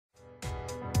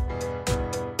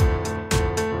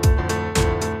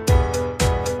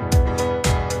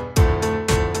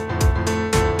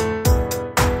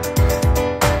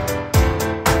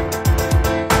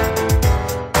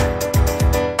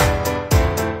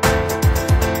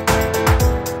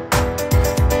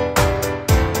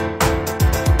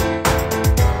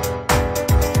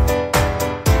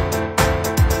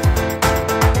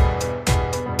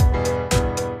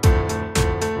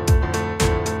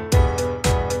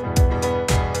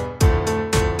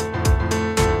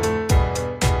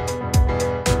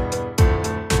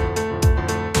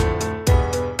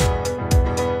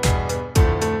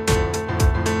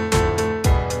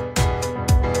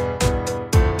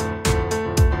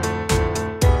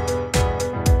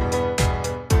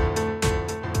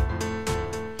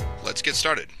get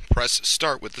started. Press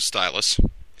Start with the stylus,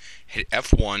 hit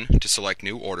F1 to select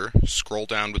New Order, scroll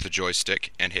down with the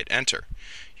joystick, and hit Enter.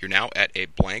 You're now at a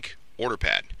blank order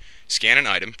pad. Scan an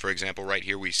item. For example, right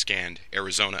here we scanned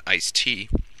Arizona iced tea.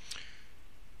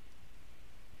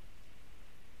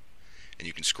 And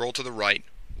you can scroll to the right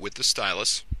with the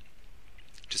stylus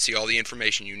to see all the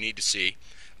information you need to see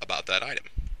about that item.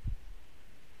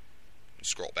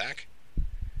 Scroll back.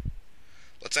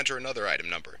 Let's enter another item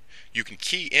number. You can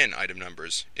key in item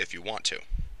numbers if you want to.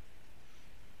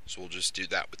 So we'll just do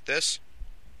that with this.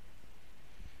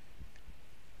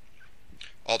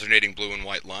 Alternating blue and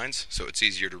white lines so it's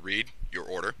easier to read your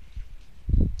order.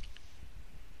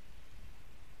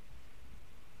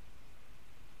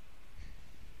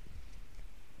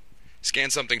 Scan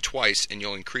something twice and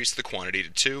you'll increase the quantity to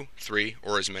 2, 3,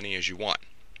 or as many as you want.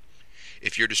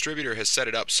 If your distributor has set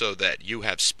it up so that you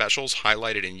have specials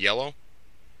highlighted in yellow,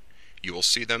 you will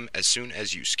see them as soon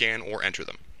as you scan or enter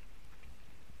them.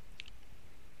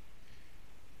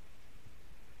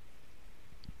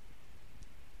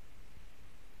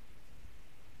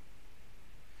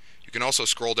 You can also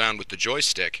scroll down with the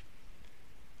joystick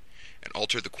and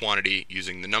alter the quantity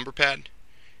using the number pad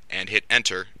and hit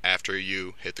Enter after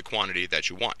you hit the quantity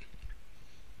that you want.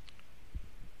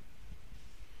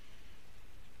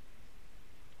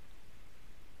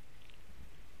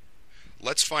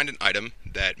 Let's find an item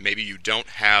that maybe you don't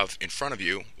have in front of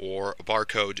you or a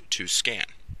barcode to scan.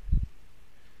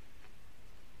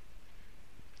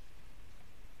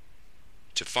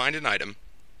 To find an item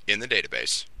in the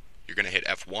database, you're going to hit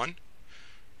F1,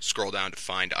 scroll down to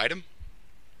Find Item,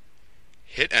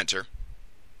 hit Enter.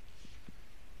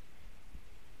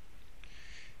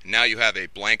 Now you have a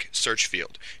blank search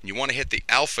field. And you want to hit the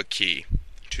alpha key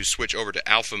to switch over to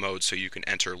alpha mode so you can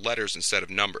enter letters instead of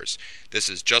numbers. This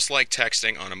is just like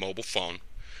texting on a mobile phone.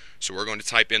 So we're going to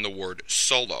type in the word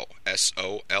solo,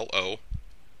 S-O-L-O,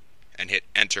 and hit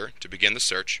Enter to begin the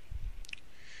search.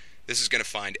 This is going to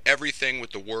find everything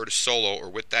with the word solo or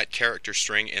with that character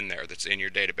string in there that's in your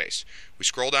database. We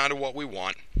scroll down to what we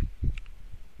want,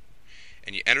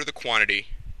 and you enter the quantity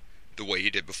the way you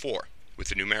did before with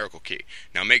the numerical key.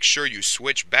 Now make sure you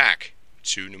switch back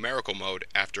to numerical mode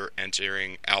after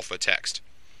entering alpha text.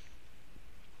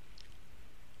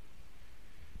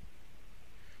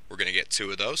 We're going to get 2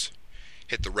 of those.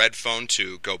 Hit the red phone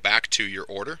to go back to your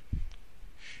order,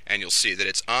 and you'll see that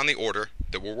it's on the order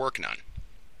that we're working on.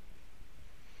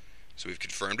 So we've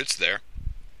confirmed it's there.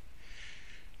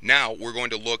 Now we're going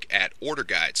to look at order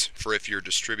guides for if your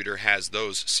distributor has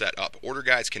those set up. Order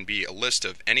guides can be a list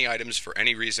of any items for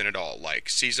any reason at all, like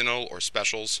seasonal or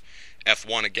specials.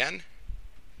 F1 again,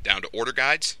 down to order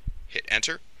guides, hit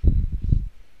Enter.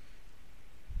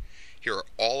 Here are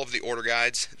all of the order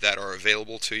guides that are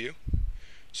available to you.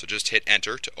 So just hit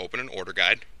Enter to open an order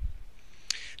guide.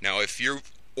 Now if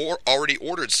you've already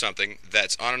ordered something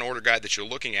that's on an order guide that you're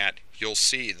looking at, you'll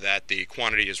see that the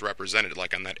quantity is represented,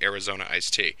 like on that Arizona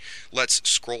iced tea. Let's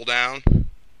scroll down,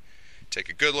 take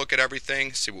a good look at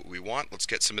everything, see what we want. Let's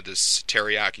get some of this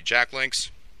teriyaki jack links.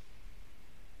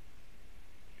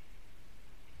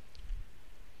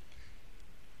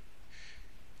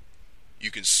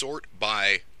 You can sort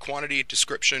by quantity,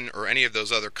 description, or any of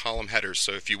those other column headers.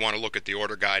 So if you want to look at the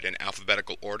order guide in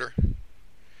alphabetical order,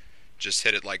 just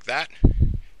hit it like that.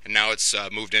 And now it's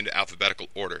moved into alphabetical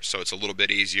order, so it's a little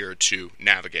bit easier to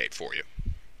navigate for you.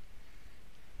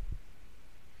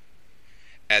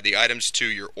 Add the items to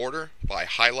your order by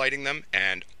highlighting them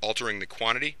and altering the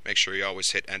quantity. Make sure you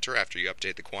always hit Enter after you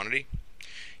update the quantity.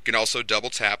 You can also double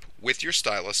tap with your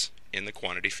stylus in the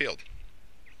quantity field.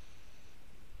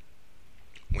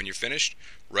 When you're finished,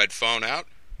 red phone out,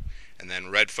 and then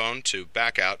red phone to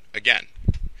back out again.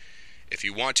 If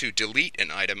you want to delete an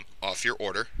item off your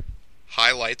order,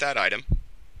 highlight that item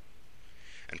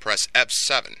and press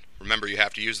F7. Remember, you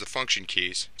have to use the function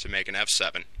keys to make an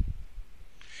F7.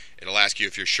 It'll ask you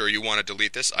if you're sure you want to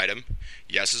delete this item.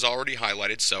 Yes is already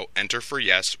highlighted, so enter for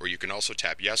yes, or you can also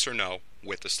tap yes or no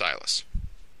with the stylus.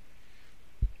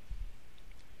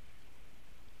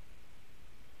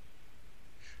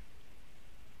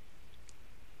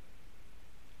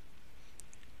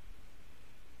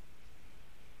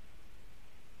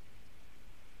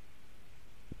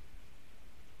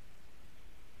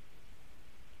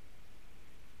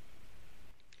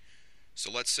 So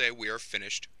let's say we are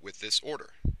finished with this order.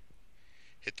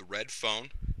 Hit the red phone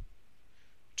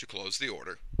to close the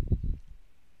order.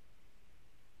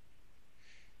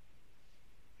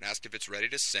 And ask if it's ready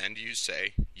to send. You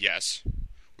say yes,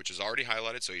 which is already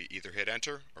highlighted, so you either hit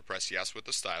Enter or press yes with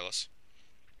the stylus.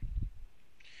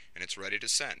 And it's ready to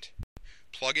send.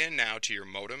 Plug in now to your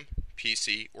modem,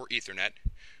 PC, or Ethernet.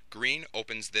 Green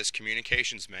opens this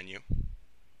communications menu,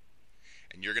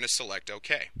 and you're going to select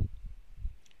OK.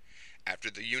 After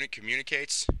the unit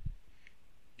communicates,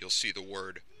 you'll see the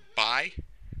word Buy.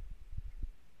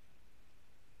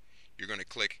 You're going to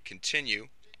click Continue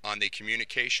on the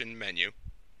communication menu.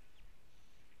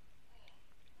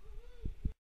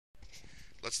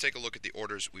 Let's take a look at the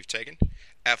orders we've taken.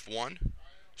 F1,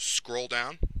 scroll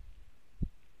down.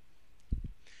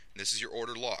 This is your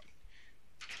order log.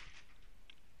 You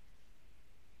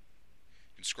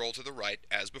can scroll to the right,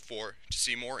 as before, to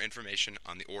see more information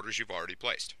on the orders you've already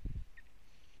placed.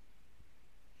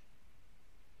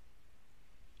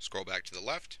 Scroll back to the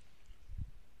left.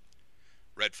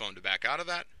 Red phone to back out of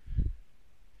that.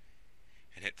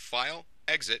 And hit File,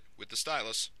 Exit with the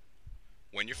stylus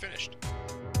when you're finished.